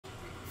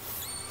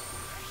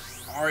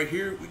Alright,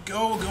 here we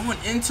go. Going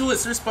into it.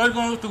 Sirspudd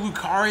going with the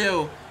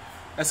Lucario.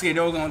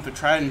 SKDale going with the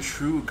tried and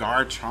true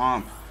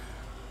Garchomp.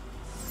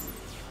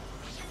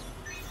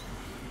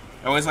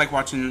 I always like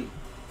watching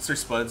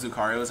Sirspudd's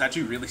Lucario. It's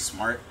actually really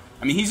smart.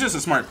 I mean, he's just a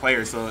smart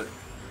player, so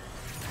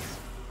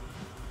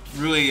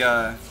really,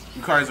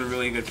 Lucario's a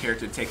really good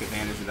character to take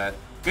advantage of that.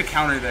 Good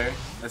counter there.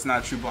 That's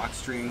not a true block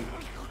string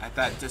at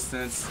that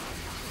distance.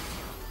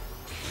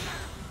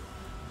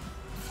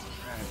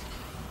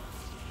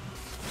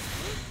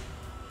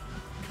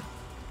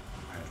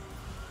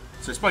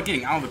 So Sirspudd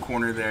getting out of the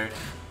corner there.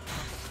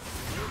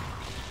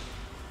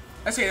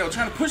 SKDale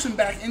trying to push him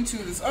back into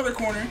this other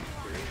corner.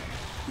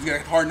 He's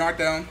got a hard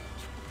knockdown.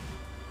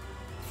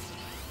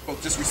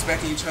 Both just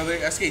respecting each other.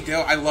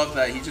 SKDale, I love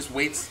that. He just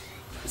waits,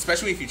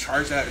 especially if you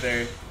charge that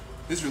there.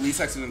 His release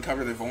X is going to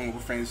cover the vulnerable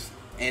frames,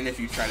 and if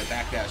you try to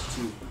backdash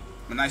too.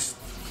 A nice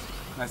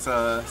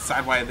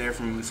side wide there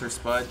from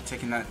Sirspudd,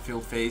 taking that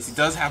field phase. He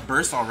does have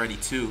burst already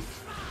too.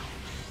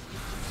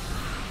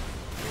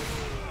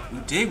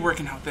 Dig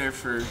working out there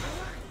for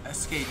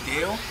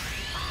SKDale.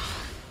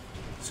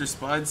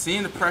 Sirspudd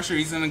seeing the pressure,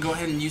 he's going to go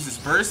ahead and use his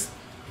burst.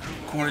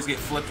 Corners get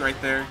flipped right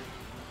there.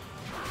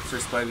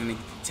 Sirspudd going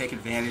to take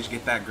advantage,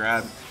 get that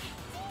grab,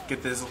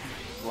 get this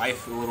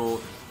life a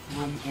little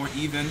more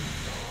even.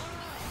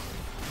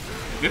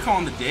 Good call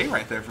on the dig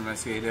right there from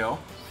SKDale.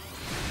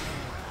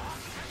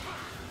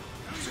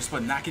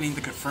 Sirspudd not getting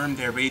the confirm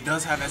there, but he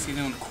does have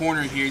SKDale in the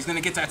corner here. He's going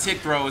to get that tick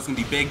throw. It's going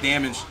to be big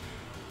damage.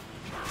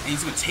 And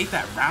he's going to take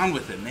that round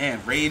with it,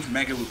 man. Rage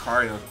Mega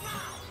Lucario.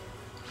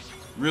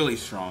 Really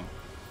strong.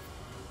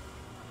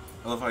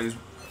 I love how he's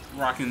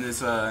rocking this,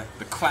 the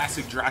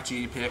classic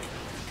Drachi pick.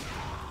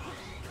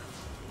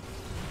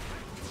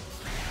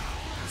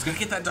 He's going to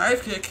get that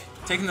dive kick.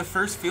 Taking the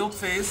first field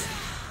phase.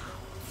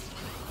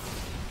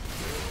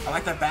 I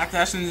like that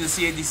backdash into the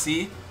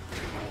CADC.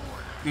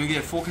 Going to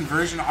get a full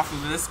conversion off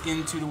of this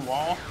into the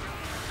wall.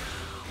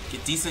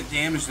 Get decent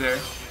damage there.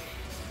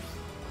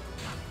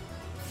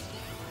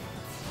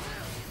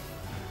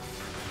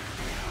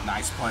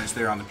 Nice punch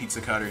there on the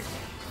pizza cutter.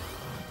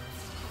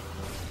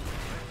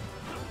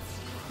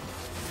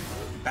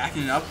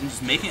 Backing it up and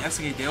just making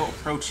SKDale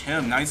approach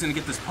him. Now he's going to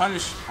get this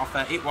punish off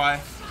that 8Y.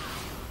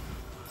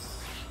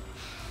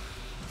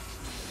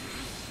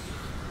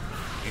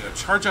 There you go.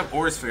 Charge up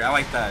Aura Sphere. I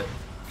like that.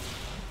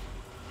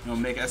 You know,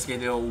 make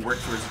SKDale work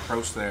for his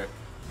approach there.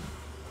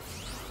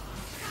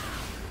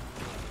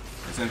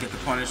 He's going to get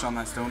the punish on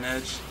that Stone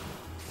Edge.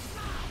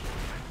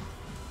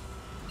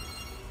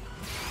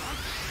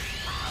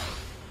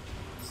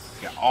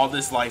 Got all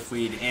this life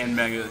lead and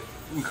Mega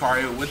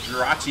Lucario with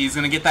Jirachi. He's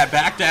going to get that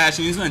backdash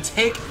and he's going to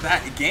take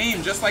that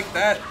game just like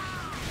that.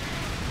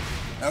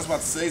 I was about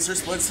to say,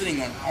 Sirspudd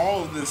sitting on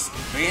all of this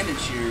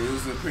advantage here. It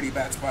was a pretty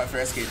bad spot for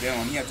SKDale,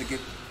 and he had to get,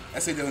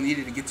 SKDale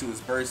needed to get to his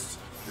burst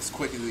as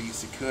quick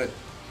as he could.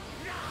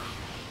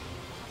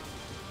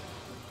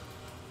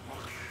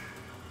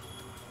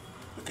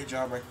 Good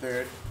job right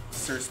there,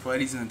 Sirspudd.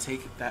 He's going to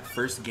take that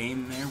first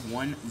game there,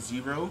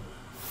 1-0.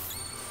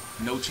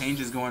 No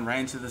changes going right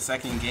into the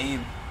second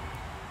game.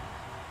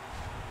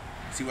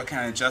 See what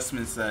kind of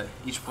adjustments that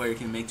each player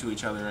can make to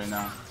each other right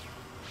now.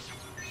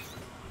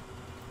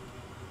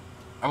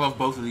 I love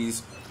both of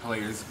these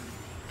players.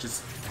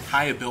 Just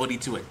high ability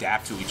to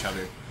adapt to each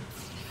other.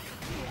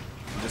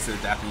 Just to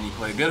adapt to any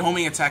play. Good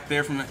homing attack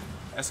there from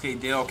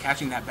SKDale,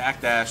 catching that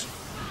backdash.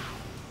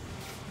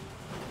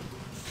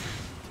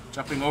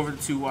 Jumping over the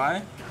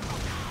 2Y.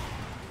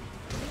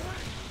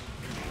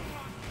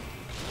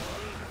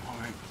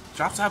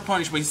 Drops that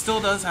punish, but he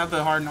still does have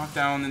the hard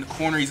knockdown in the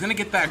corner. He's going to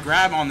get that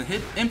grab on the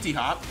hit empty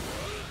hop.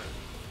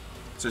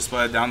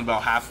 Sirspudd down to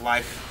about half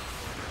life.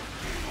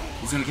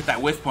 He's going to get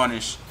that whiff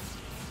punish.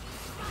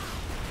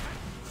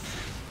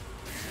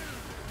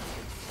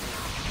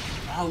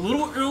 A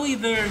little early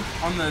there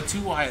on the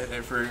 2Y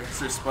there for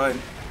Sirspudd.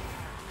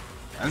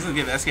 I'm just going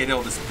to give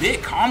SKDale this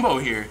big combo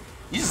here.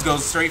 He just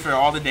goes straight for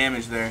all the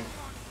damage there.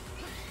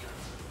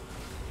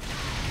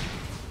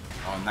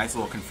 Oh, nice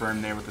little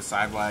confirm there with the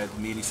side Y, the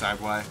meaty side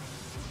Y.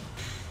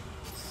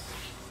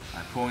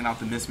 Alright, pulling out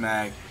the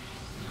mismag.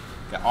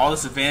 Got all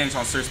this advantage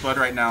on Sirspudd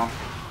right now.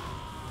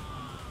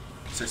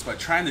 Sirspudd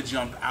trying to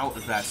jump out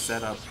of that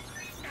setup.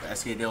 But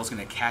SKDale's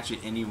going to catch it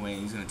anyway.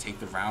 He's going to take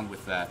the round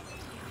with that.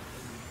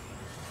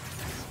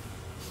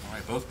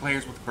 Alright, both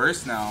players with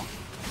burst now.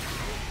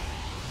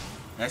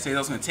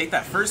 SKDale's going to take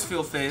that first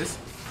field phase.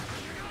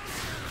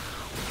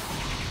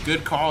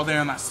 Good call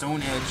there on that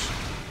Stone Edge.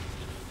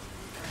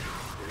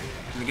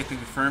 Gonna get the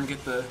confirm,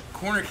 get the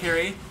corner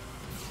carry.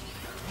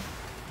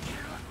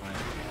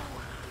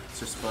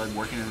 Sirspudd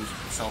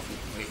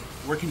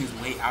working his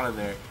way out of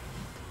there.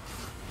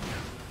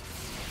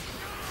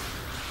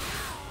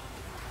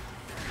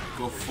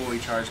 Go fully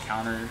charged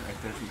counter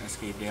right there from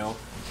SKDale.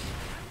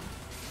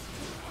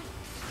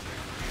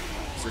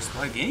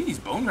 Sirspudd getting these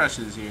bone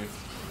rushes here.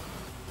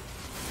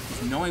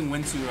 He's knowing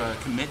when to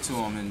commit to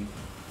them and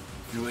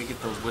really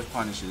get those whiff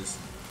punishes.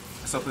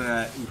 Something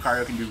that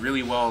Lucario can do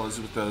really well is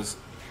with those,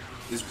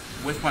 is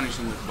whiff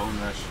punishing with Bone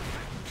Rush.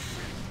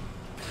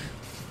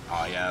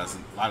 Oh yeah, there's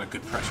a lot of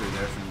good pressure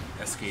there from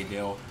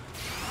SKDale.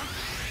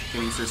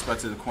 Getting Sirspudd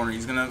to the corner.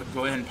 He's gonna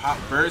go ahead and pop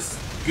burst.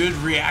 Good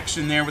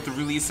reaction there with the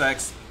release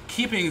X.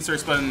 Keeping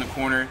Sirspudd in the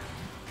corner.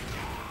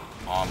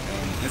 Oh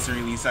man, instant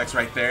release X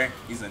right there.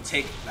 He's gonna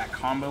take that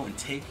combo and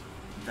take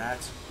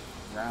that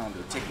round,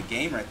 or take the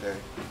game right there.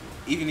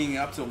 Evening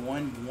up to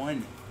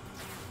 1-1.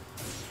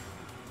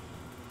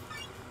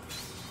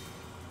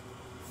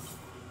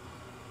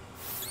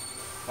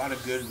 A lot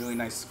of good, really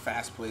nice,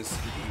 fast-paced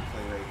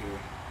gameplay right here.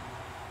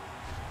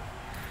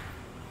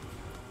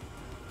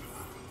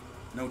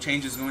 No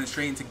changes, going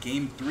straight into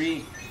game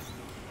 3.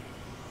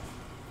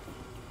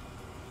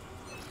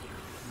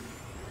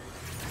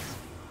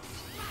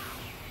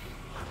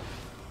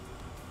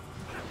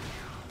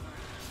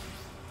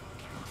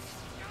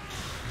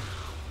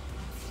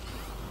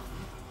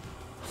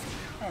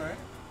 Alright.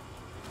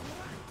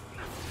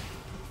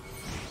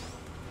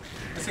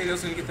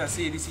 SKDale's gonna get that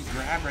CADC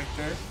grab right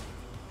there.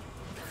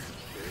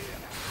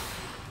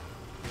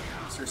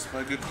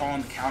 Sirspudd, good call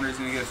on the counter. He's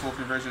gonna get a full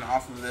conversion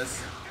off of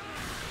this.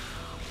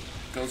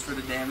 Goes for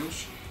the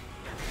damage.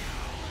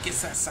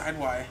 Gets that side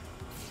Y.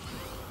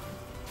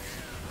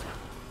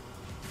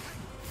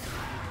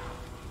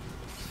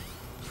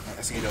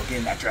 SKDale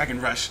getting that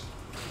Dragon Rush.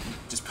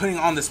 Just putting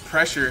on this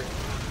pressure.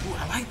 Ooh,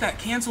 I like that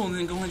cancel and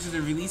then go into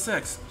the release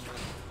X.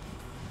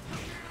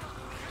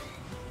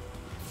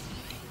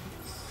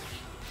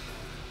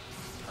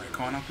 Alright,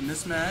 calling out the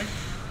mismag.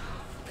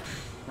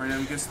 Right now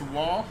against the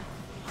wall.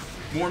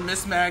 More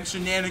mismag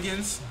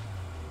shenanigans.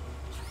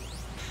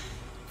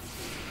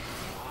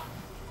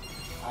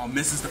 Oh,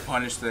 misses the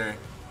punish there.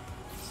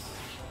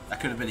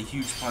 That could have been a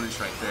huge punish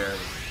right there.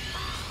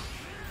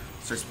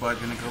 Sirspudd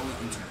gonna go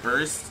into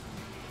burst.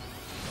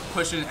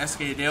 Pushing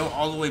SKDale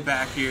all the way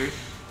back here.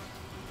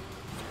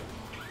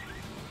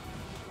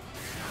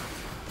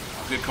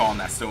 Oh, good call on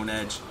that Stone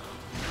Edge.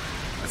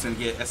 That's gonna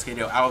get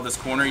SKDale out of this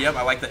corner. Yep,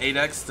 I like the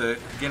 8X to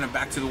get him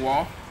back to the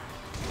wall.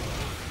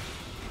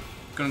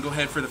 Gonna go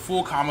ahead for the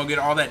full combo, get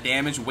all that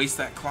damage, waste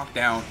that clock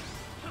down.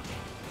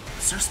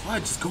 Sirspudd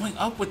just going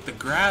up with the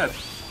grab.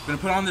 Gonna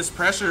put on this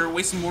pressure,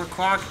 wasting more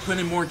clock,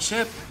 putting in more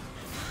chip.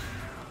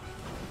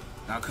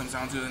 Now it comes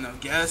down to enough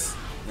guess.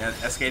 Yeah,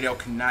 SKDale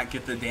cannot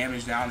get the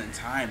damage down in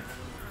time.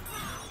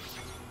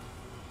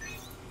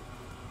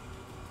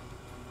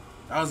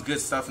 That was good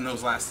stuff in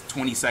those last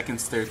 20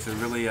 seconds there to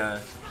really,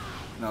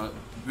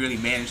 really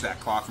manage that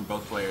clock from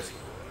both players.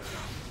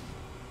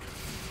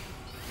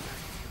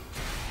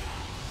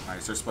 All right,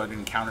 Sirspudd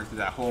didn't counter through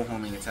that whole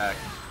homing attack.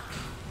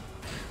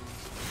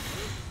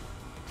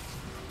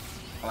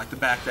 I like the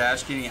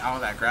backdash, getting out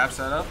of that grab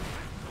setup.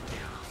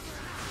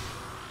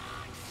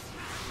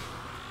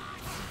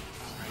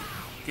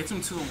 Alright, gets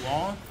him to the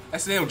wall.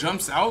 SKDale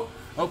jumps out.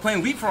 Oh,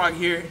 playing leapfrog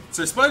here.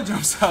 Sirspudd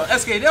jumps out.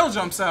 SKDale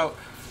jumps out.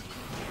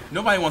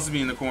 Nobody wants to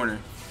be in the corner.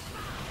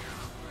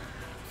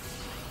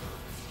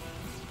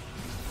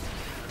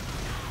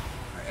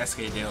 Alright,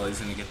 SKDale is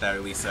going to get that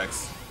release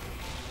X.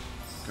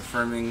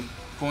 Confirming,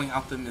 pulling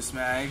out the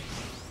mismag.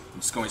 I'm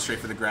just going straight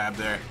for the grab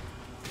there.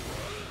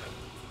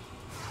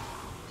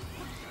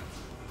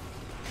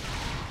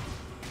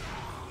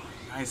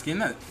 Nice, getting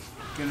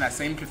that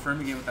same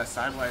confirm again with that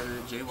side Y to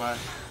the JY.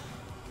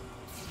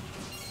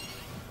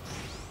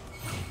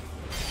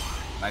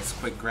 Nice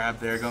quick grab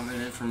there going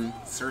in from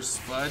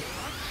Sirspudd.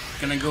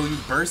 Gonna go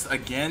burst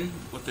again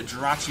with the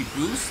Jirachi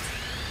boost.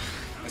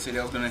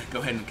 SKDale's gonna go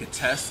ahead and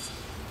contest.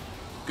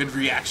 Good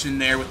reaction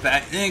there with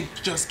that, and it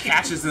just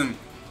catches him.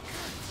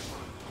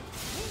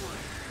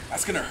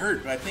 That's gonna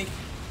hurt, but I think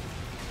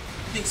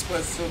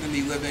Spudd's still gonna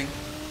be living.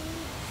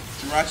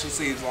 Jirachi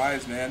saves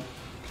lives, man.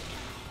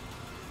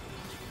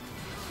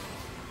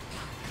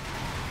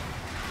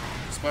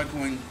 Spud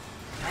going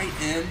right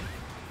in.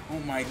 Oh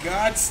my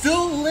god,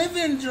 still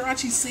living!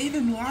 Jirachi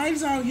saving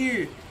lives out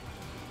here.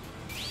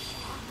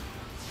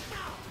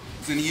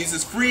 He's gonna use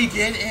his free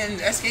again,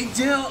 and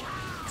SKDale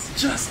is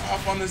just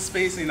off on the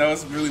spacing. That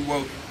was really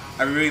woke.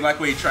 I really like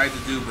what he tried to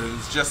do, but it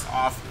was just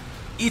off.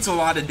 Eats a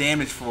lot of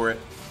damage for it.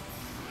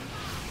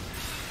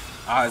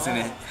 Ah, he's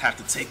gonna have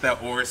to take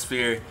that Aura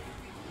Sphere.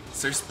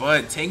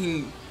 Sirspudd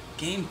taking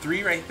game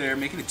 3 right there,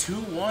 making it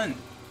 2-1.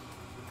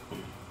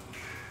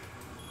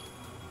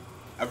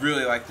 I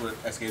really like what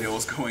SKDale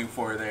was going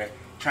for there,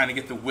 trying to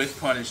get the whiff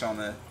punish on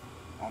that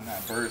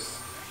burst.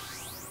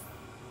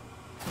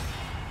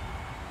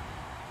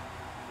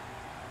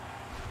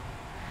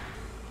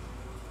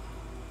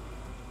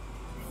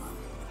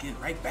 Get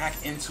right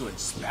back into it,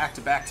 just back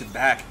to back to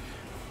back.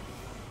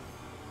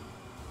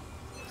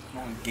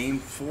 On game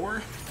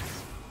 4.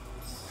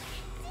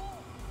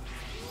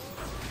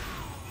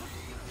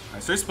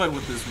 Alright, Sirspudd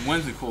with this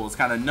whimsical, it's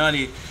kind of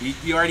nutty.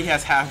 He already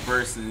has half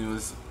burst, and it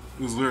was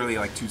literally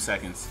like 2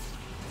 seconds.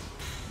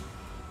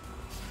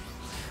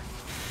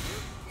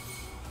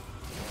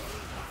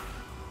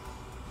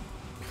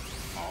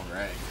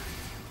 Alright.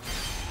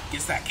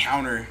 Gets that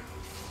counter.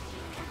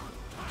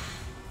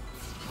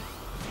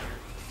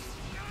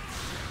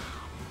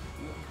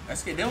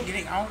 SKDale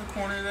getting out of the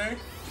corner there.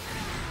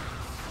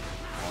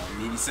 Oh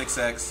an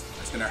 86X.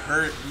 That's going to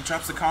hurt. He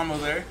drops the combo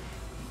there.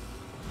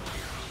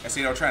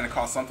 SKDale trying to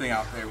call something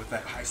out there with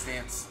that high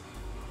stance.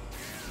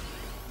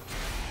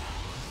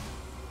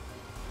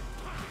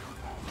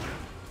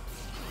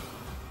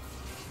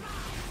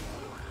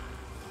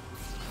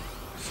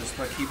 Just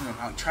by keeping him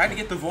out. Try to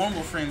get the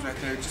vulnerable frames right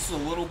there just a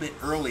little bit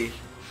early.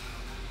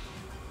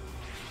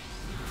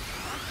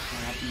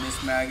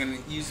 Miss Mag gonna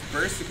use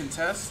burst to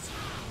contest.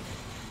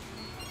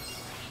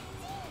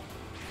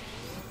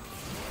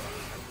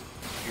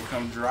 Here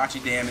comes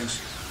Jirachi damage.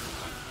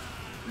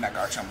 And that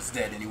Garchomp is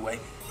dead anyway.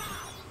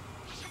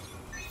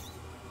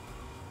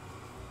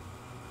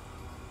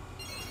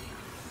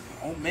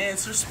 Oh man,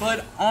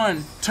 Sirspudd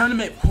on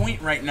tournament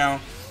point right now.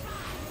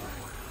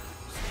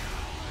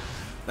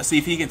 Let's see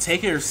if he can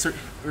take it or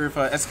if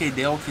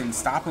SKDale can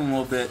stop him a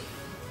little bit.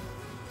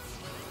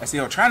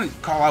 SKDale trying to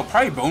call out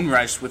probably Bone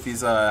Rush with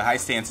these high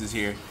stances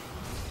here.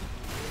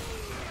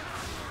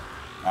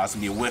 Oh, it's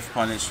going to be a whiff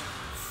punish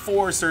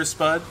for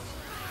Sirspudd.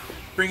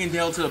 Bringing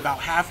Dale to about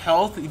half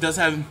health. He does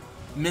have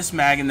Miss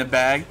Mag in the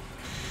bag.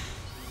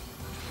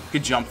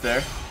 Good jump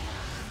there.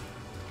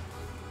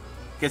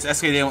 Gets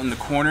SKDale in the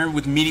corner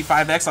with meaty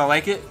 5X. I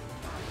like it.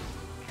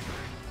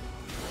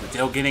 But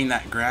Dale getting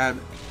that grab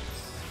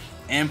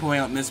and pulling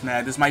out Miss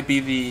Mag. This might be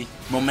the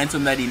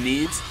momentum that he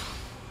needs.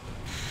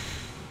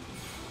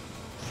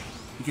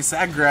 He gets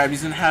that grab.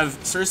 He's going to have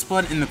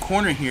Sirspudd in the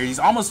corner here. He's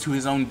almost to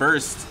his own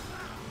burst.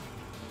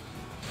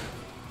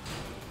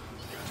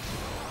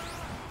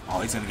 Oh,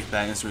 he's going to get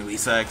that instant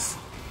release X.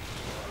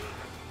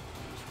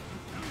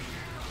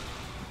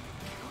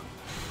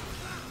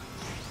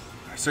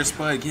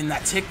 Sirspudd getting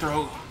that tick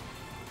throw.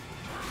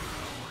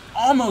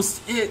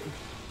 Almost it.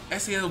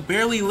 SKDale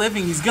barely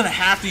living. He's going to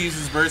have to use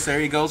his burst. There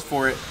he goes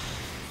for it.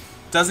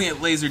 Doesn't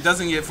get laser.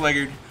 Doesn't get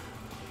flaggered.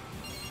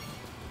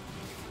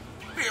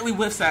 Barely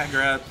whiffs that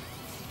grab.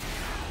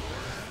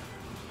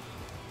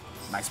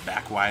 Nice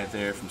back wide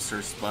there from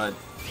Sirspudd.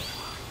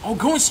 Oh,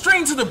 going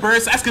straight into the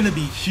burst. That's going to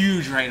be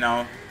huge right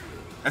now.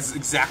 That's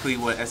exactly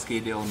what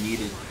SKDale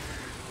needed.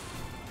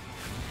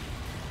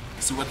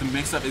 See what the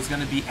mix-up is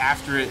going to be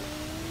after it.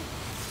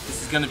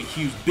 This is going to be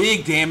huge.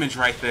 Big damage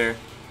right there.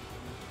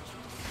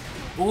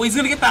 Oh, he's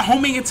going to get that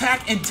homing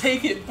attack and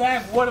take it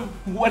back.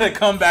 What a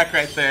comeback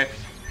right there.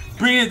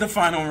 Bringing it the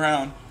final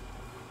round.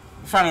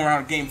 Final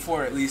round of game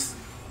 4 at least.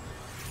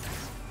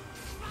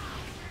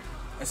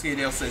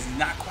 SKDale says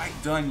not quite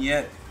done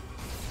yet.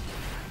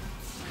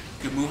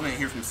 Good movement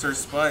here from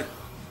Sirspudd.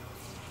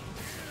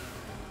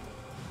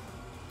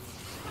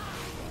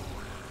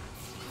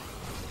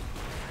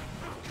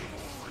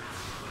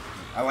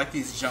 I like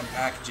these jump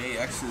back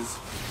JXs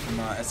from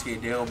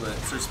SKDale, but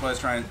Sirspudd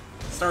is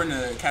starting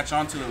to catch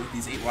on to it with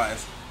these 8Ys.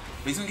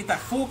 But he's going to get that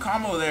full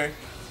combo there.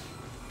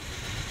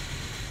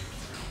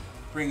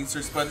 Bringing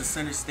Sirspudd to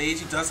center stage.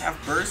 He does have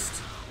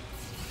burst.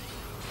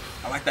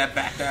 I like that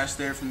backdash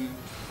there from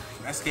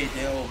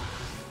SKDale.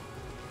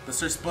 But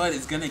Sirspudd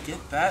is going to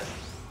get that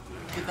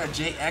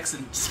JX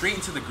and straight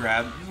into the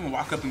grab. He's going to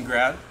walk up and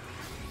grab.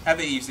 Have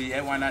it easy.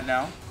 Yeah, why not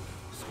now?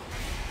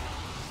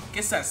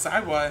 Gets that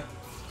side Y.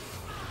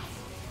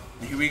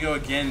 And here we go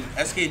again.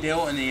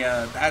 SKDale in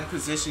a bad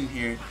position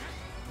here.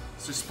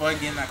 Sirspudd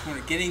getting that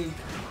corner. Getting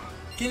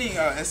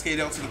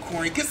SKDale to the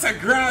corner. He gets that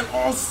grab.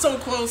 Oh, so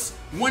close.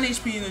 1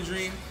 HP in the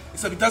dream.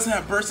 Except he doesn't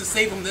have burst to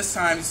save him this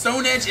time.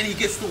 Stone Edge, and he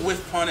gets the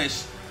whiff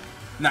punish.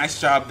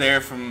 Nice job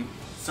there from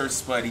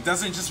Sirspudd. He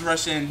doesn't just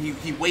rush in.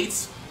 He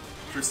waits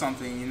for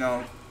something, you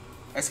know.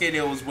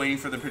 SKDale was waiting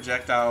for the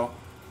projectile.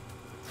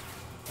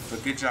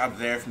 But good job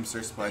there from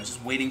Sirspudd.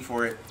 Just waiting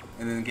for it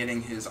and then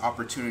getting his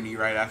opportunity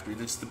right after.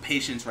 Just the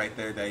patience right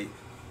there that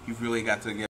you've really got to get.